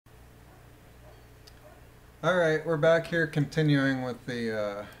All right, we're back here continuing with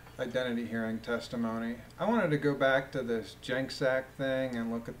the identity hearing testimony. I wanted to go back to this Jenks Act thing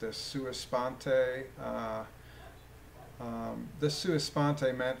and look at this sua sponte. This sua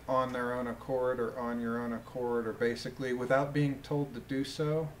sponte meant on their own accord or on your own accord or basically without being told to do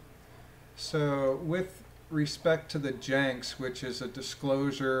so. So with respect to the Jenks, which is a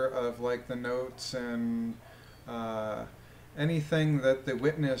disclosure of like the notes and anything that the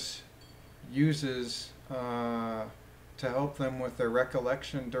witness uses to help them with their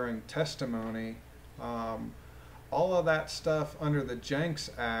recollection during testimony, all of that stuff under the Jenks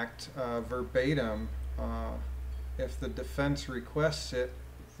Act, verbatim, if the defense requests it,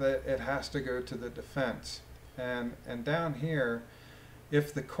 that it has to go to the defense. And down here,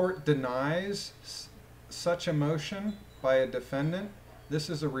 if the court denies such a motion by a defendant, this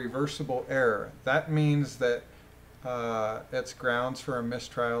is a reversible error. That means that it's grounds for a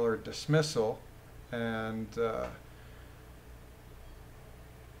mistrial or dismissal. And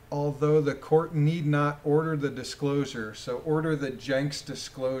although the court need not order the disclosure, so order the Jenks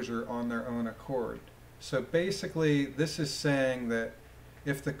disclosure on their own accord. So basically this is saying that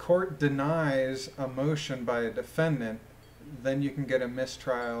if the court denies a motion by a defendant, then you can get a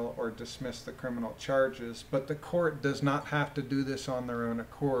mistrial or dismiss the criminal charges, but the court does not have to do this on their own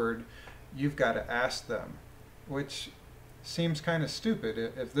accord. You've got to ask them, which seems kind of stupid.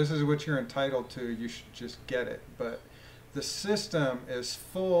 If this is what you're entitled to, you should just get it. But the system is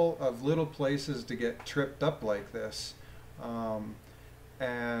full of little places to get tripped up like this.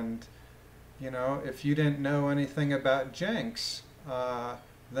 And, you know, if you didn't know anything about Jenks,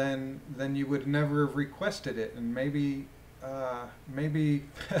 then you would never have requested it. And maybe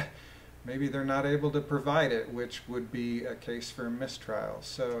maybe they're not able to provide it, which would be a case for a mistrial.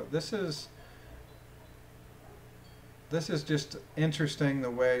 So this is just interesting the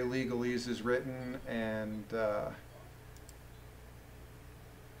way legalese is written, and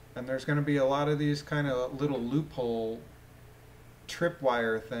there's going to be a lot of these kind of little loophole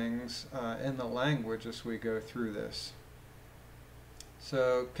tripwire things in the language as we go through this.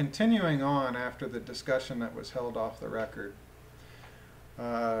 So continuing on after the discussion that was held off the record,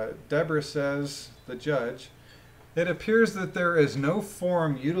 Deborah says, the judge, "It appears that there is no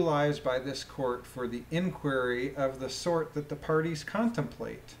form utilized by this court for the inquiry of the sort that the parties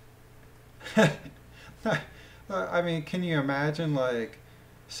contemplate." I mean, can you imagine like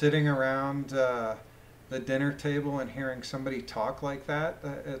sitting around the dinner table and hearing somebody talk like that?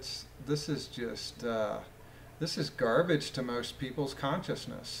 This is garbage to most people's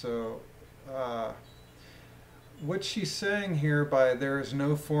consciousness. So what she's saying here by "there is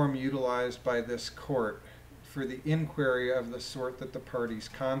no form utilized by this court for the inquiry of the sort that the parties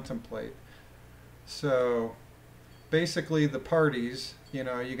contemplate." So basically the parties, you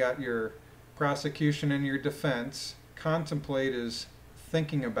know, you got your prosecution and your defense. Contemplate is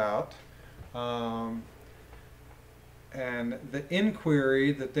thinking about. And the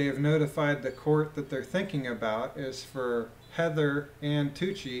inquiry that they have notified the court that they're thinking about is for Heather Ann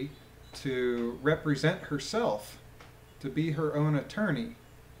Tucci to represent herself, to be her own attorney.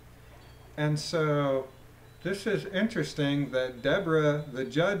 And so this is interesting that Deborah, the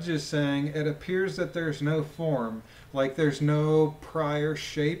judge, is saying it appears that there's no form, like there's no prior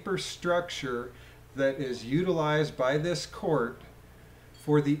shape or structure that is utilized by this court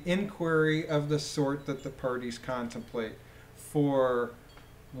for the inquiry of the sort that the parties contemplate, for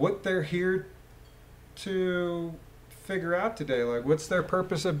what they're here to figure out today. Like, what's their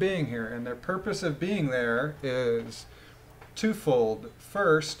purpose of being here? And their purpose of being there is twofold.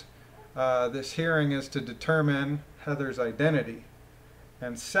 First, this hearing is to determine Heather's identity.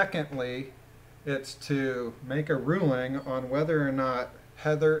 And secondly, it's to make a ruling on whether or not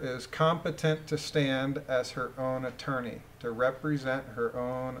Heather is competent to stand as her own attorney, to represent her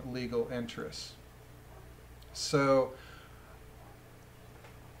own legal interests. So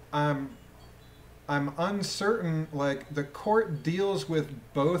I'm uncertain, like the court deals with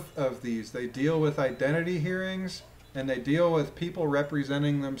both of these. They deal with identity hearings and they deal with people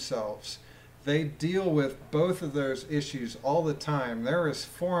representing themselves. They deal with both of those issues all the time. There is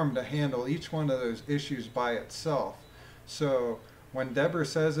form to handle each one of those issues by itself. So when Deborah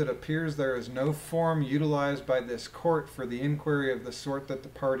says it appears there is no form utilized by this court for the inquiry of the sort that the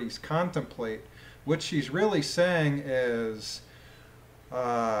parties contemplate, what she's really saying is,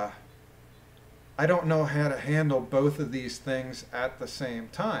 I don't know how to handle both of these things at the same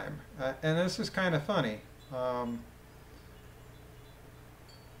time. And this is kind of funny.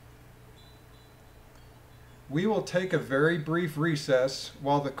 We will take a very brief recess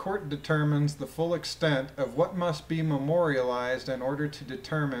while the court determines the full extent of what must be memorialized in order to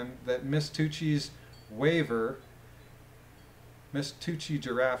determine that Miss Tucci's waiver, Ms. Tucci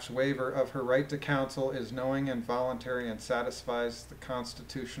Giraffe's waiver of her right to counsel is knowing and voluntary and satisfies the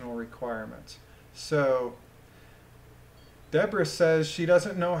constitutional requirements. So Deborah says she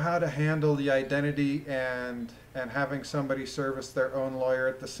doesn't know how to handle the identity and having somebody service their own lawyer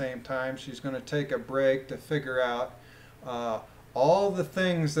at the same time. She's going to take a break to figure out all the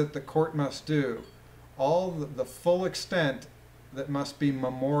things that the court must do, all the full extent that must be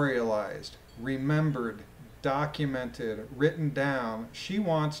memorialized, remembered, documented, written down. She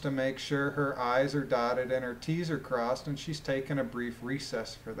wants to make sure her I's are dotted and her T's are crossed, and she's taken a brief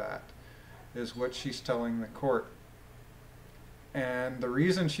recess for that, is what she's telling the court. And the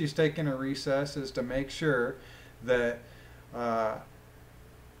reason she's taken a recess is to make sure that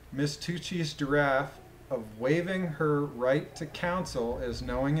Ms. Tucci's giraffe of waiving her right to counsel is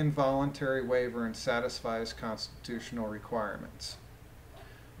knowing and voluntary waiver and satisfies constitutional requirements.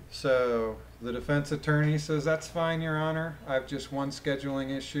 So the defense attorney says, that's fine, Your Honor. I have just one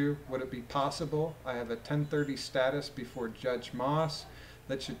scheduling issue. Would it be possible? I have a 10:30 status before Judge Moss.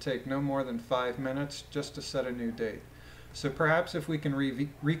 That should take no more than 5 minutes just to set a new date. So perhaps if we can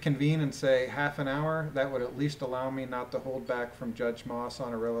reconvene in, say, half an hour, that would at least allow me not to hold back from Judge Moss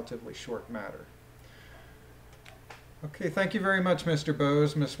on a relatively short matter. Okay, thank you very much, Mr.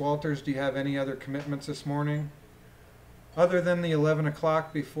 Bose. Ms. Walters, do you have any other commitments this morning? Other than the 11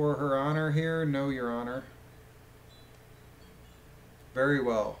 o'clock before Her Honor here? No, Your Honor. Very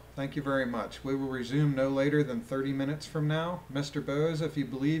well. Thank you very much. We will resume no later than 30 minutes from now. Mr. Bose, if you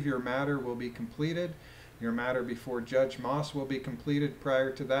believe your matter will be completed, your matter before Judge Moss will be completed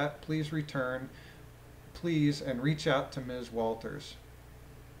prior to that, please return, please, and reach out to Ms. Walters.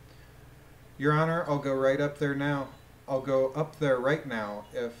 Your Honor, I'll go right up there now. I'll go up there right now.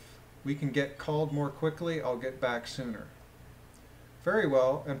 If we can get called more quickly, I'll get back sooner. Very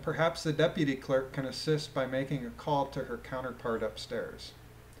well, and perhaps the deputy clerk can assist by making a call to her counterpart upstairs.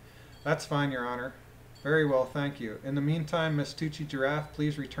 That's fine, Your Honor. Very well, thank you. In the meantime, Miss Tucci Giraffe,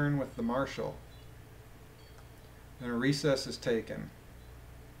 please return with the marshal. And a recess is taken.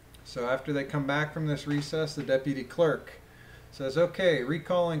 So after they come back from this recess, the deputy clerk says, okay,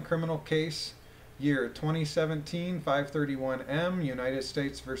 recalling criminal case year 2017, 531M, United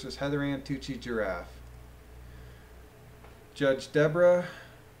States versus Heather Ann Tucci Giraffe. Judge Deborah,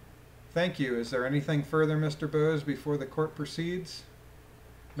 thank you. Is there anything further, Mr. Bose, before the court proceeds?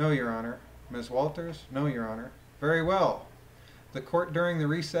 No, Your Honor. Ms. Walters? No, Your Honor. Very well. The court during the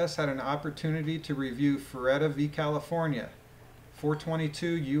recess had an opportunity to review Ferretta v. California, 422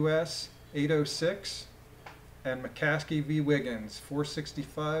 U.S. 806, and McCaskey v. Wiggins,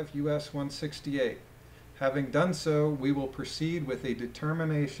 465 U.S. 168. Having done so, we will proceed with a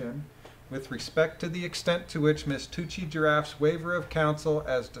determination with respect to the extent to which Ms. Tucci Giraffe's waiver of counsel,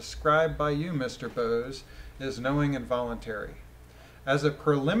 as described by you, Mr. Bose, is knowing and voluntary. As a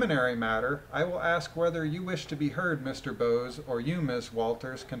preliminary matter, I will ask whether you wish to be heard, Mr. Bose, or you, Ms.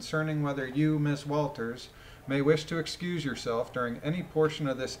 Walters, concerning whether you, Ms. Walters, may wish to excuse yourself during any portion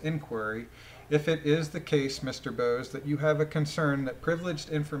of this inquiry, if it is the case, Mr. Bose, that you have a concern that privileged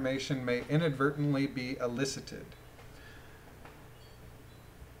information may inadvertently be elicited.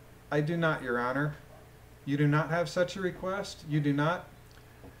 I do not, Your Honor. You do not have such a request? We do not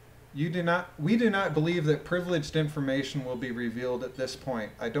believe that privileged information will be revealed at this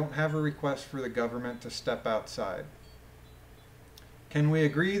point. I don't have a request for the government to step outside. Can we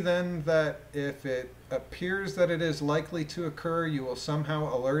agree then that if it appears that it is likely to occur, you will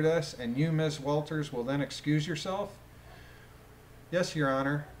somehow alert us and you, Ms. Walters, will then excuse yourself? Yes, Your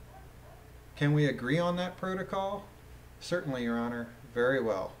Honor. Can we agree on that protocol? Certainly, Your Honor. Very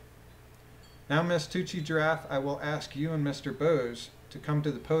well. Now, Ms. Tucci Giraffe, I will ask you and Mr. Bose to come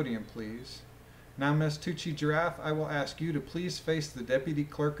to the podium, please. Now, Ms. Tucci Giraffe, I will ask you to please face the Deputy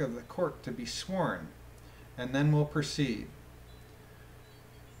Clerk of the Court to be sworn, and then we'll proceed.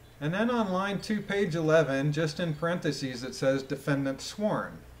 And then on line 2, page 11, just in parentheses, it says defendant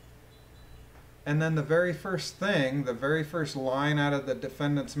sworn. And then the very first thing, the very first line out of the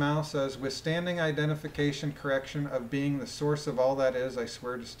defendant's mouth says, withstanding identification correction of being the source of all that is, I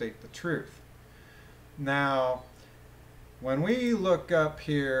swear to state the truth. Now, when we look up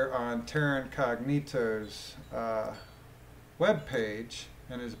here on Terran Cognito's webpage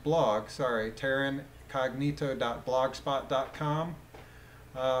and his blog, terrancognito.blogspot.com,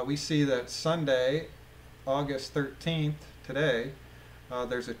 we see that Sunday, August 13th, today,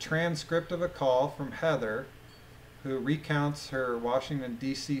 there's a transcript of a call from Heather, who recounts her Washington,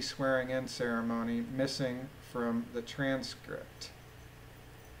 D.C. swearing-in ceremony, missing from the transcript.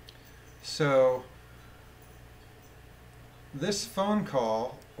 So this phone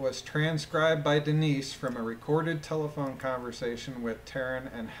call, was transcribed by Denise from a recorded telephone conversation with Terran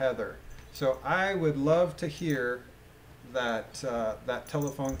and Heather. So I would love to hear that that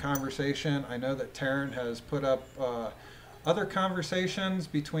telephone conversation. I know that Terran has put up other conversations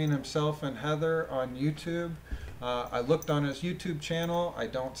between himself and Heather on YouTube. I looked on his YouTube channel. I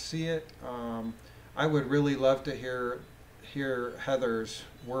don't see it. I would really love to hear Heather's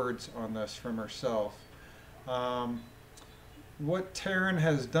words on this from herself. What Terran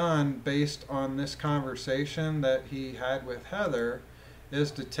has done based on this conversation that he had with Heather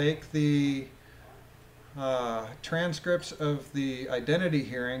is to take the transcripts of the identity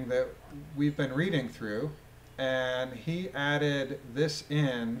hearing that we've been reading through, and he added this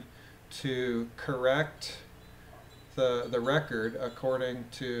in to correct the record according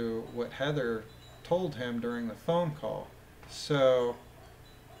to what Heather told him during the phone call. So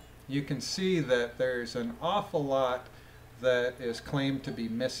you can see that there's an awful lot that is claimed to be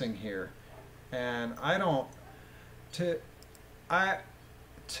missing here, and to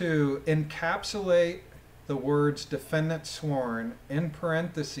encapsulate the words defendant sworn in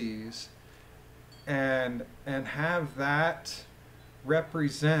parentheses and have that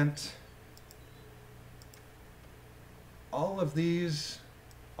represent all of these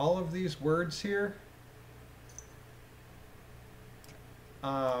words here.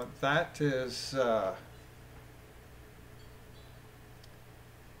 That is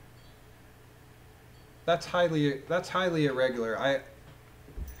that's highly irregular.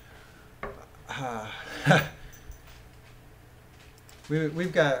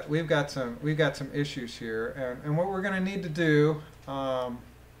 We've got some issues here, and what we're going to need to do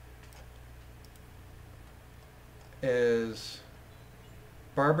is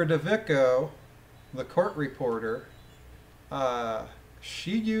Barbara DeVicco, the court reporter,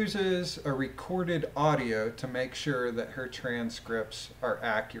 she uses a recorded audio to make sure that her transcripts are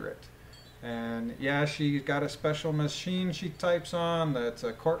accurate. And yeah, she's got a special machine she types on that's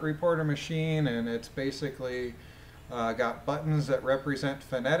a court reporter machine, and it's basically got buttons that represent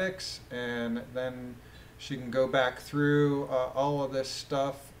phonetics, and then she can go back through all of this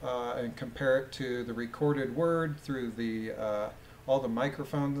stuff and compare it to the recorded word through the all the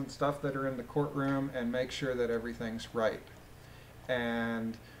microphones and stuff that are in the courtroom and make sure that everything's right.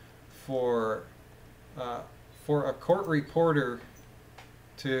 And for a court reporter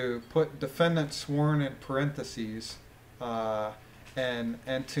to put defendant sworn in parentheses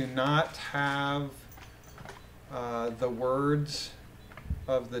and to not have the words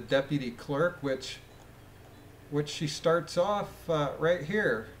of the deputy clerk, which she starts off right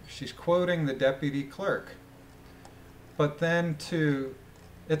here. She's quoting the deputy clerk, but then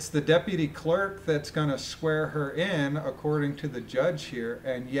it's the deputy clerk that's going to swear her in according to the judge here,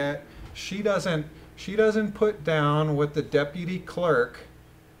 and yet she doesn't put down what the deputy clerk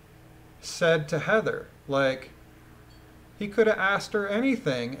said to Heather. Like, he could have asked her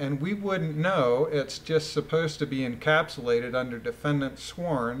anything and we wouldn't know. It's just supposed to be encapsulated under defendant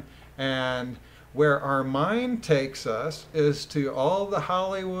sworn, and where our mind takes us is to all the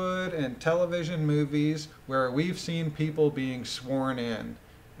Hollywood and television movies where we've seen people being sworn in,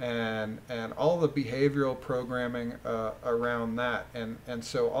 and all the behavioral programming around that, and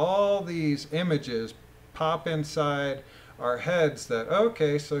so all these images pop inside our heads that,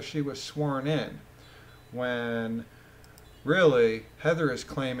 okay, so she was sworn in, when really Heather is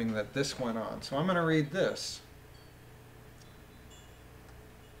claiming that this went on. So I'm going to read this.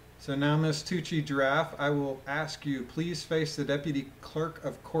 So now, Ms. Tucci Giraffe, I will ask you, please face the deputy clerk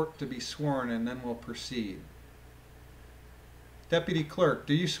of court to be sworn, and then we'll proceed. Deputy clerk,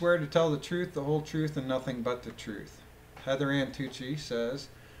 do you swear to tell the truth, the whole truth, and nothing but the truth? Heather Ann Tucci says,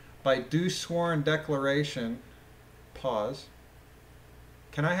 by due sworn declaration, pause.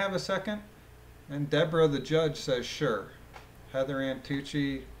 Can I have a second? And Deborah, the judge, says, sure. Heather Ann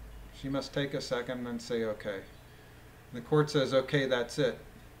Tucci, she must take a second and say, okay. The court says, okay, that's it.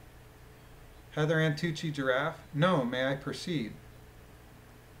 Heather Ann Tucci Giraffe, no, may I proceed?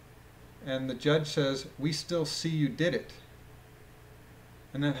 And the judge says, we still see you did it.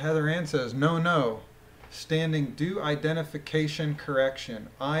 And then Heather Ann says, no, standing due identification correction.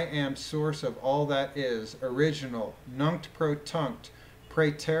 I am source of all that is, original, nunc pro tunct,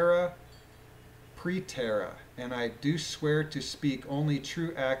 praetera, praetera, and I do swear to speak only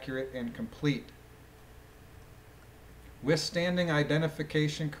true, accurate, and complete. Withstanding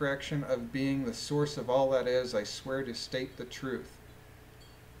identification correction of being the source of all that is, I swear to state the truth.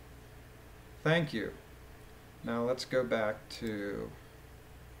 Thank you. Now let's go back to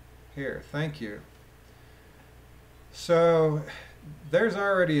here. Thank you. So there's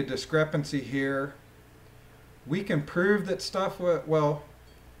already a discrepancy here. We can prove that stuff, well,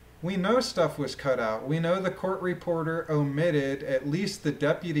 We know stuff was cut out. We know the court reporter omitted at least the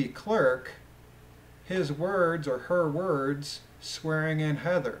deputy clerk, his words or her words, swearing in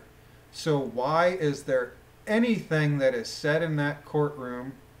Heather. So why is there anything that is said in that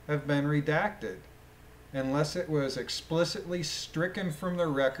courtroom have been redacted unless it was explicitly stricken from the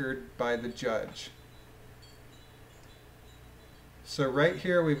record by the judge? So right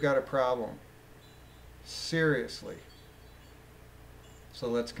here we've got a problem. Seriously. So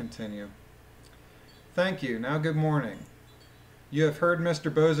let's continue. Thank you. Now good morning. You have heard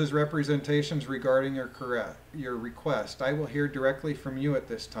Mr. Bose's representations regarding your request. I will hear directly from you at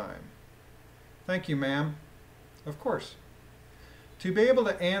this time. Thank you, ma'am. Of course. To be able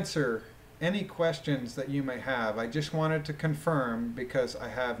to answer any questions that you may have, I just wanted to confirm, because I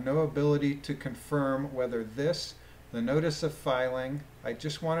have no ability to confirm whether this, the notice of filing, I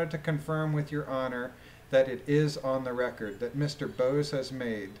just wanted to confirm with Your Honor that it is on the record, that Mr. Bose has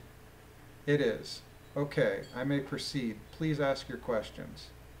made. It is. Okay, I may proceed. Please ask your questions.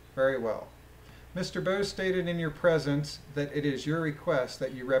 Very well. Mr. Bose stated in your presence that it is your request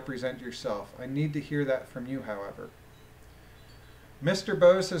that you represent yourself. I need to hear that from you, however. Mr.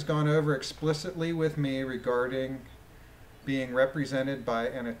 Bose has gone over explicitly with me regarding being represented by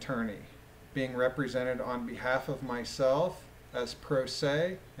an attorney, being represented on behalf of myself as pro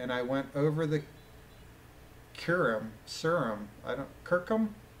se, and I went over the Kirkham,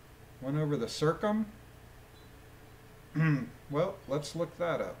 went over the circum. Well, let's look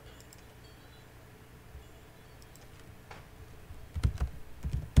that up.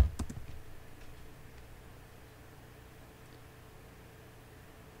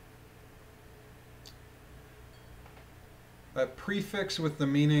 A prefix with the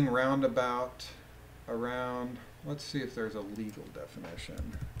meaning roundabout, around. Let's see if there's a legal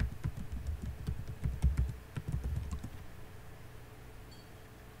definition.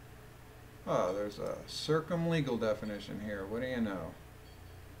 Oh, there's a circumlegal definition here. What do you know?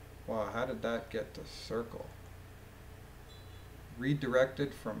 Wow, how did that get to circle?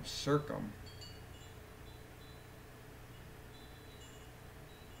 Redirected from circum.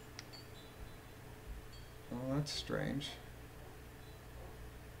 Oh, that's strange.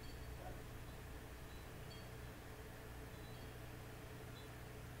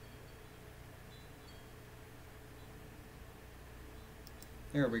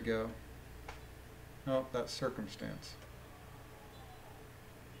 There we go. Oh, that's circumstance.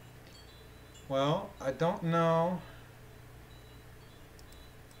 Well, I don't know.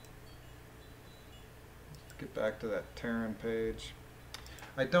 Let's get back to that Terran page.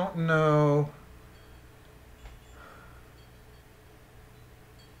 I don't know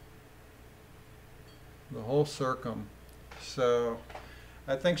the whole circum. So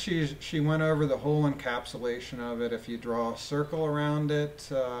I think she went over the whole encapsulation of it. If you draw a circle around it,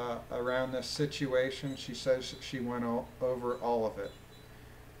 around this situation, she says she went over all of it,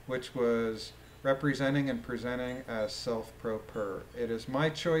 which was representing and presenting as self pro per. It is my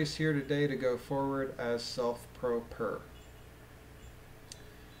choice here today to go forward as self pro per.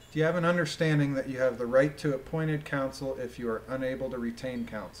 Do you have an understanding that you have the right to appointed counsel if you are unable to retain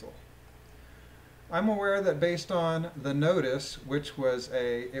counsel? I'm aware that based on the notice, which was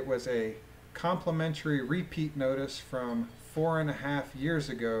a complimentary repeat notice from 4.5 years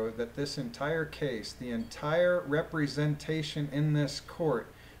ago, that this entire case, the entire representation in this court,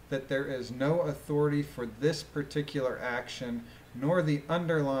 that there is no authority for this particular action, nor the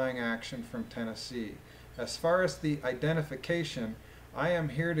underlying action from Tennessee. As far as the identification, I am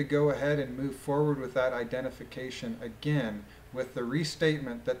here to go ahead and move forward with that identification again, with the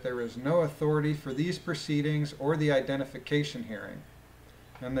restatement that there is no authority for these proceedings or the identification hearing.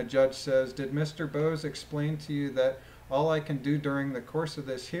 And the judge says, did Mr. Bose explain to you that all I can do during the course of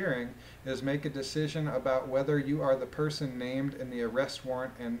this hearing is make a decision about whether you are the person named in the arrest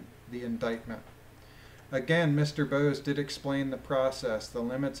warrant and the indictment? Again, Mr. Bose did explain the process, the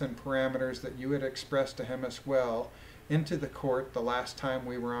limits and parameters that you had expressed to him as well into the court the last time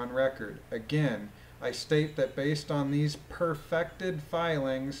we were on record. Again, I state that based on these perfected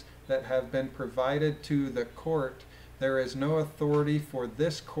filings that have been provided to the court, there is no authority for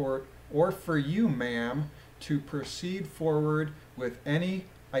this court or for you, ma'am, to proceed forward with any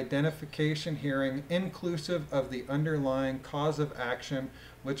identification hearing inclusive of the underlying cause of action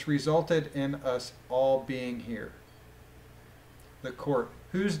which resulted in us all being here. The court,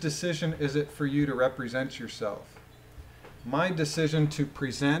 whose decision is it for you to represent yourself? My decision to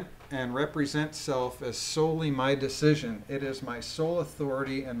present and represent self is solely my decision. It is my sole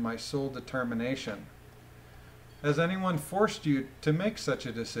authority and my sole determination. Has anyone forced you to make such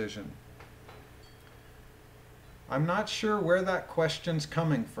a decision? I'm not sure where that question's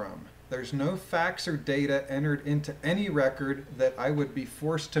coming from. There's no facts or data entered into any record that I would be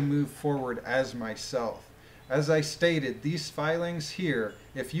forced to move forward as myself. As I stated, these filings here,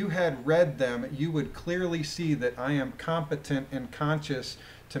 if you had read them, you would clearly see that I am competent and conscious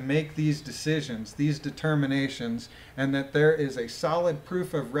to make these decisions, these determinations, and that there is a solid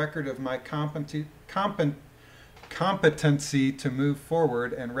proof of record of my competency to move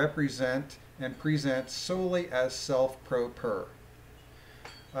forward and represent and present solely as self pro per.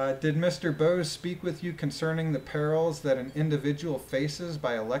 Did Mr. Bose speak with you concerning the perils that an individual faces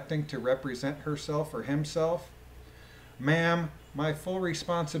by electing to represent herself or himself? Ma'am, my full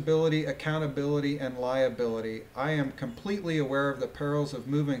responsibility, accountability, and liability. I am completely aware of the perils of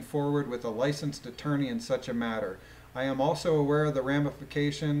moving forward with a licensed attorney in such a matter. I am also aware of the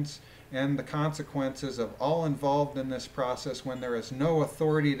ramifications and the consequences of all involved in this process when there is no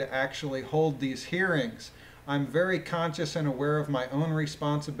authority to actually hold these hearings. I'm very conscious and aware of my own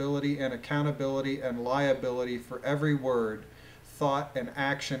responsibility and accountability and liability for every word, thought, and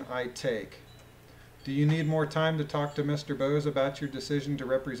action I take. Do you need more time to talk to Mr. Bose about your decision to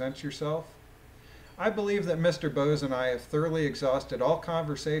represent yourself? I believe that Mr. Bose and I have thoroughly exhausted all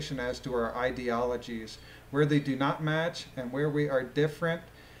conversation as to our ideologies, where they do not match and where we are different,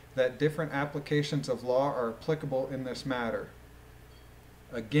 that different applications of law are applicable in this matter.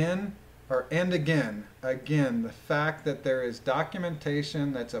 Again, the fact that there is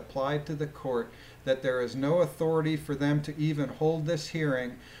documentation that's applied to the court, that there is no authority for them to even hold this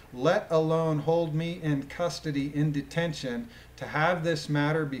hearing, let alone hold me in custody in detention to have this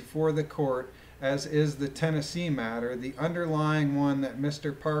matter before the court, as is the Tennessee matter, the underlying one that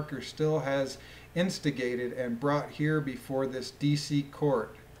Mr. Parker still has instigated and brought here before this D.C.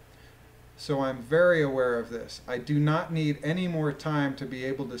 court. So I'm very aware of this. I do not need any more time to be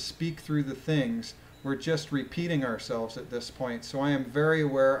able to speak through the things. We're just repeating ourselves at this point. So I am very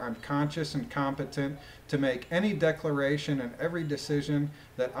aware, I'm conscious and competent to make any declaration and every decision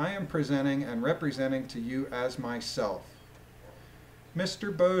that I am presenting and representing to you as myself.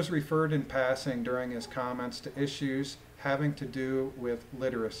 Mr. Bose referred in passing during his comments to issues having to do with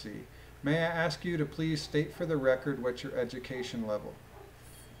literacy. May I ask you to please state for the record what your education level?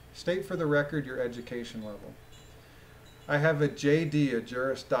 State for the record your education level. I have a JD, a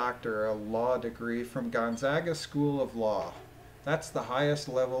Juris Doctor, a law degree from Gonzaga School of Law. That's the highest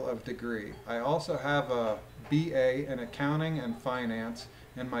level of degree. I also have a BA in Accounting and Finance,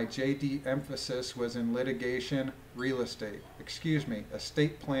 and my JD emphasis was in litigation,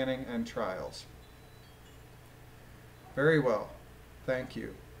 estate planning and trials. Very well. Thank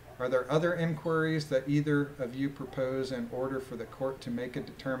you. Are there other inquiries that either of you propose in order for the court to make a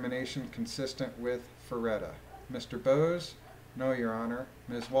determination consistent with Ferretta? Mr. Bose? No, Your Honor.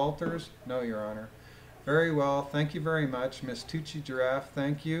 Ms. Walters? No, Your Honor. Very well. Thank you very much. Ms. Tucci Giraffe,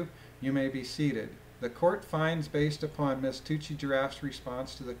 thank you. You may be seated. The court finds, based upon Ms. Tucci Giraffe's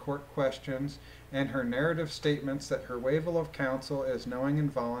response to the court questions and her narrative statements, that her waiver of counsel is knowing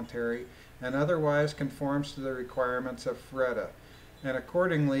and voluntary and otherwise conforms to the requirements of Ferretta. And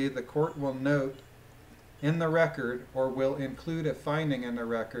accordingly, the court will note in the record or will include a finding in the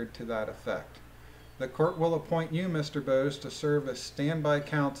record to that effect. The court will appoint you, Mr. Bose, to serve as standby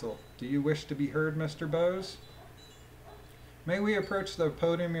counsel. Do you wish to be heard, Mr. Bose? May we approach the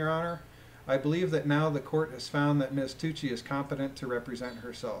podium, Your Honor? I believe that now the court has found that Ms. Tucci is competent to represent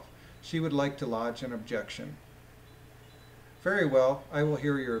herself. She would like to lodge an objection. Very well, I will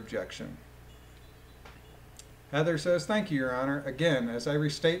hear your objection. Heather says, thank you, Your Honor. Again, as I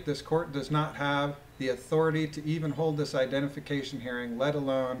restate, this court does not have the authority to even hold this identification hearing, let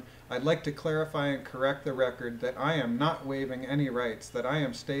alone, I'd like to clarify and correct the record that I am not waiving any rights, that I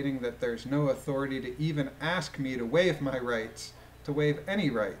am stating that there's no authority to even ask me to waive my rights, to waive any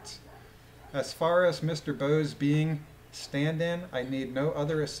rights. As far as Mr. Bose being stand-in, I need no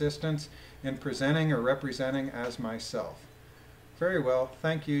other assistance in presenting or representing as myself. Very well,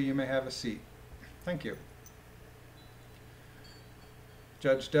 thank you. You may have a seat. Thank you.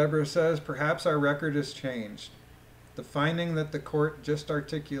 Judge Deborah says, perhaps our record has changed. The finding that the court just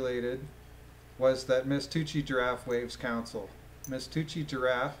articulated was that Ms. Tucci Giraffe waives counsel. Ms. Tucci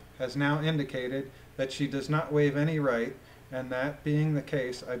Giraffe has now indicated that she does not waive any right, and that being the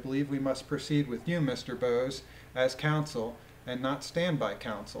case, I believe we must proceed with you, Mr. Bose, as counsel and not standby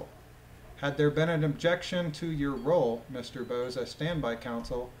counsel. Had there been an objection to your role, Mr. Bose, as standby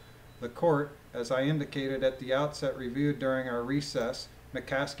counsel, the court, as I indicated at the outset, reviewed during our recess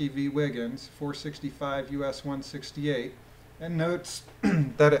McCaskey v. Wiggins, 465 U.S. 168, and notes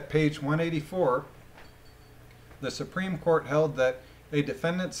that at page 184, the Supreme Court held that A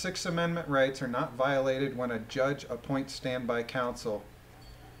defendant's Sixth Amendment rights are not violated when a judge appoints standby counsel,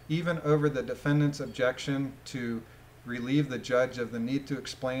 even over the defendant's objection to relieve the judge of the need to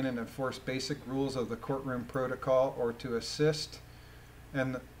explain and enforce basic rules of the courtroom protocol, or to assist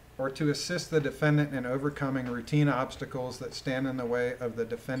the defendant in overcoming routine obstacles that stand in the way of the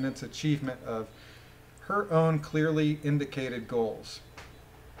defendant's achievement of her own clearly indicated goals.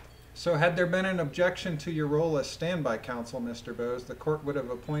 So had there been an objection to your role as standby counsel, Mr. Bose, the court would have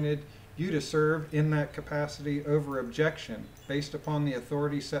appointed you to serve in that capacity over objection, based upon the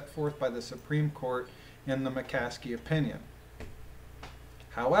authority set forth by the Supreme Court in the McCaskey opinion.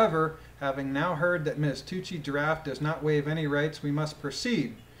 However, having now heard that Ms. Tucci Giraffe does not waive any rights, we must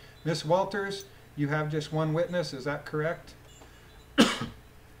proceed. Ms. Walters, you have just one witness, is that correct?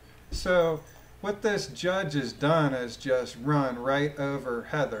 So, what this judge has done is just run right over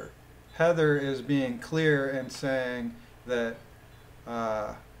Heather. Heather is being clear and saying that,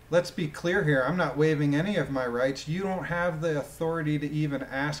 let's be clear here, I'm not waiving any of my rights. You don't have the authority to even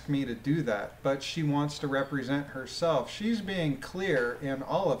ask me to do that. But she wants to represent herself. She's being clear in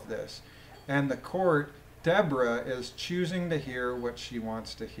all of this. And the court, Deborah, is choosing to hear what she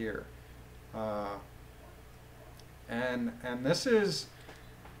wants to hear. And this is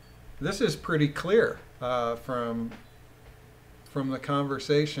pretty clear from the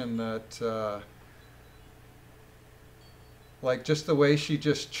conversation that like just the way she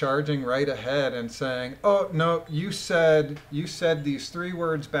just charging right ahead and saying, oh no, you said these 3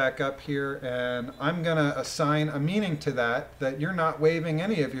 words back up here, and I'm gonna assign a meaning to that you're not waiving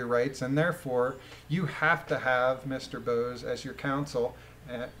any of your rights, and therefore you have to have Mr. Bose as your counsel,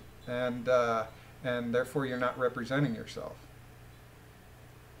 and therefore you're not representing yourself.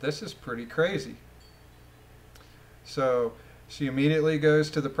 This is pretty crazy. So she immediately goes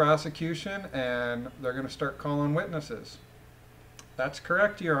to the prosecution, and they're going to start calling witnesses. That's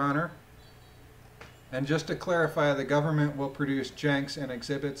correct, Your Honor. And just to clarify, the government will produce janks and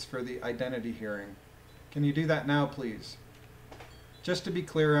exhibits for the identity hearing. Can you do that now, please? Just to be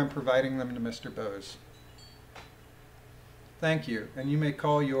clear, I'm providing them to Mr. Bose. Thank you. And you may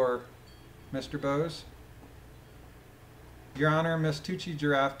call your Mr. Bose. Your Honor, Ms. Tucci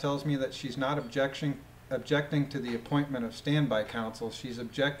Giraffe tells me that she's not objecting to the appointment of standby counsel. She's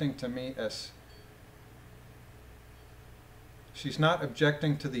objecting to me as... She's not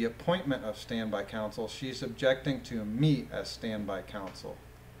objecting to the appointment of standby counsel. She's objecting to me as standby counsel.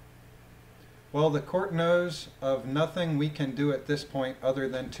 Well, the court knows of nothing we can do at this point other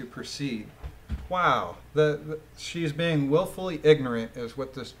than to proceed. Wow, she's being willfully ignorant is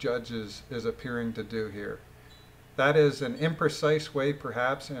what this judge is appearing to do here. That is an imprecise way,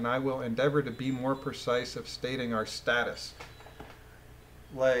 perhaps, and I will endeavor to be more precise of stating our status.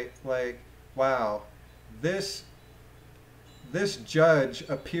 Wow, this judge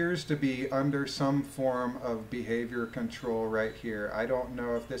appears to be under some form of behavior control right here. I don't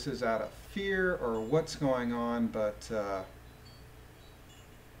know if this is out of fear or what's going on, but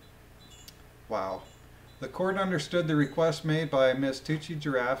wow. The court understood the request made by Ms. Tucci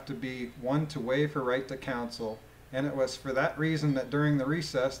Giraffe to be one to waive her right to counsel, and it was for that reason that during the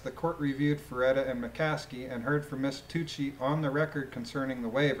recess the court reviewed Ferretta and McCaskey and heard from Ms. Tucci on the record concerning the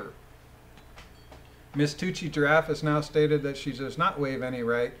waiver. Ms. Tucci Giraffe has now stated that she does not waive any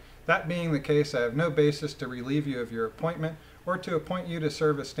right. That being the case, I have no basis to relieve you of your appointment or to appoint you to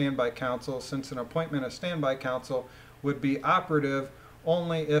serve as standby counsel, since an appointment as standby counsel would be operative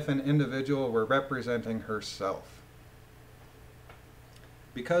only if an individual were representing herself.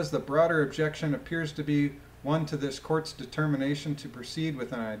 Because the broader objection appears to be one to this court's determination to proceed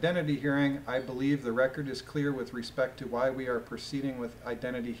with an identity hearing, I believe the record is clear with respect to why we are proceeding with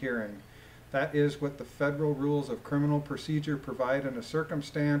identity hearing. That is what the federal rules of criminal procedure provide in a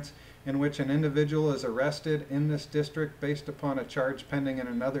circumstance in which an individual is arrested in this district based upon a charge pending in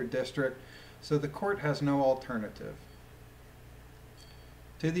another district, so the court has no alternative.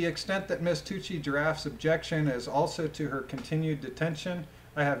 To the extent that Ms. Tucci Giraffe's objection is also to her continued detention,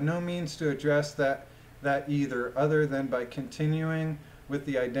 I have no means to address that either other than by continuing with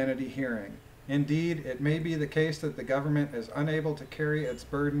the identity hearing. Indeed, it may be the case that the government is unable to carry its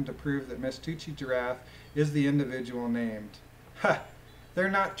burden to prove that Ms. Tucci Giraffe is the individual named. Ha! They're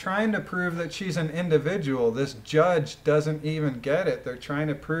not trying to prove that she's an individual. This judge doesn't even get it. They're trying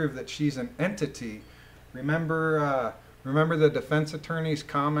to prove that she's an entity. Remember the defense attorney's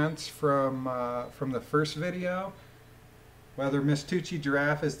comments from the first video? Whether Ms. Tucci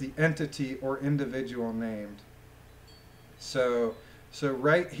Giraffe is the entity or individual named. So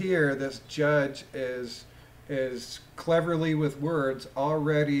right here, this judge is cleverly with words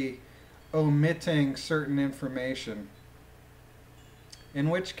already omitting certain information. in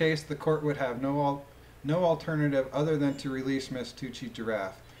which case the court would have no alternative other than to release Ms. Tucci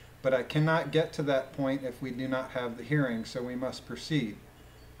Giraffe. But I cannot get to that point if we do not have the hearing, so we must proceed.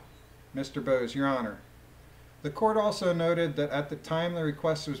 Mr. Bose, Your Honor. The court also noted that at the time the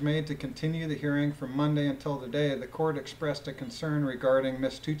request was made to continue the hearing from Monday until today, the court expressed a concern regarding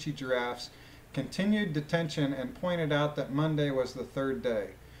Ms. Tucci Giraffe's continued detention and pointed out that Monday was the third day.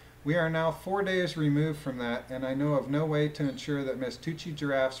 We are now 4 days removed from that, and I know of no way to ensure that Ms. Tucci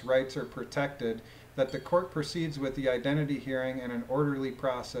Giraffe's rights are protected, that the court proceeds with the identity hearing in an orderly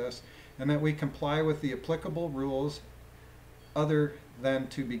process, and that we comply with the applicable rules other than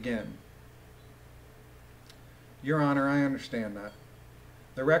to begin. Your Honor, I understand that.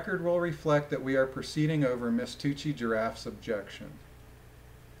 The record will reflect that we are proceeding over Ms. Tucci Giraffe's objection.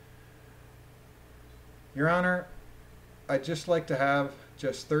 Your Honor, I'd just like to have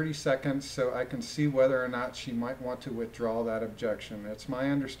just 30 seconds so I can see whether or not she might want to withdraw that objection. It's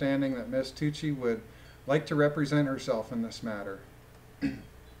my understanding that Ms. Tucci would like to represent herself in this matter.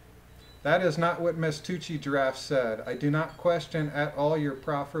 That is not what Ms. Tucci Giraffe said. I do not question at all your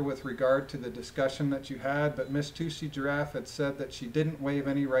proffer with regard to the discussion that you had, but Ms. Tucci Giraffe had said that she didn't waive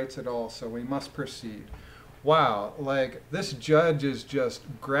any rights at all, so we must proceed. Wow, like this judge has just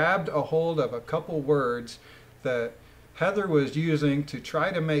grabbed a hold of a couple words that Heather was using to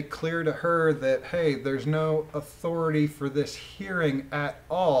try to make clear to her that, hey, there's no authority for this hearing at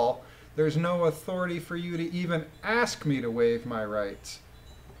all. There's no authority for you to even ask me to waive my rights.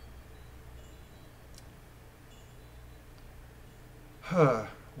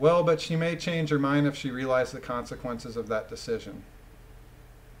 Well, but she may change her mind if she realized the consequences of that decision.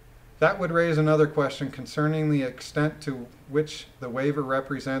 That would raise another question concerning the extent to which the waiver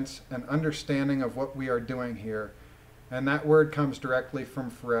represents an understanding of what we are doing here. And that word comes directly from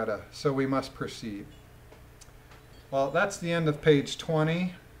Ferretta, so we must proceed. Well, that's the end of page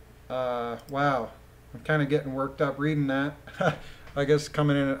 20. Wow, I'm kind of getting worked up reading that. I guess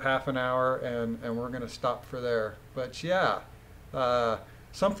coming in at half an hour, and we're going to stop for there. But yeah.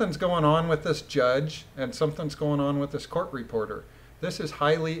 Something's going on with this judge and something's going on with this court reporter. This is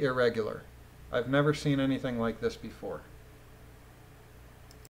highly irregular. I've never seen anything like this before.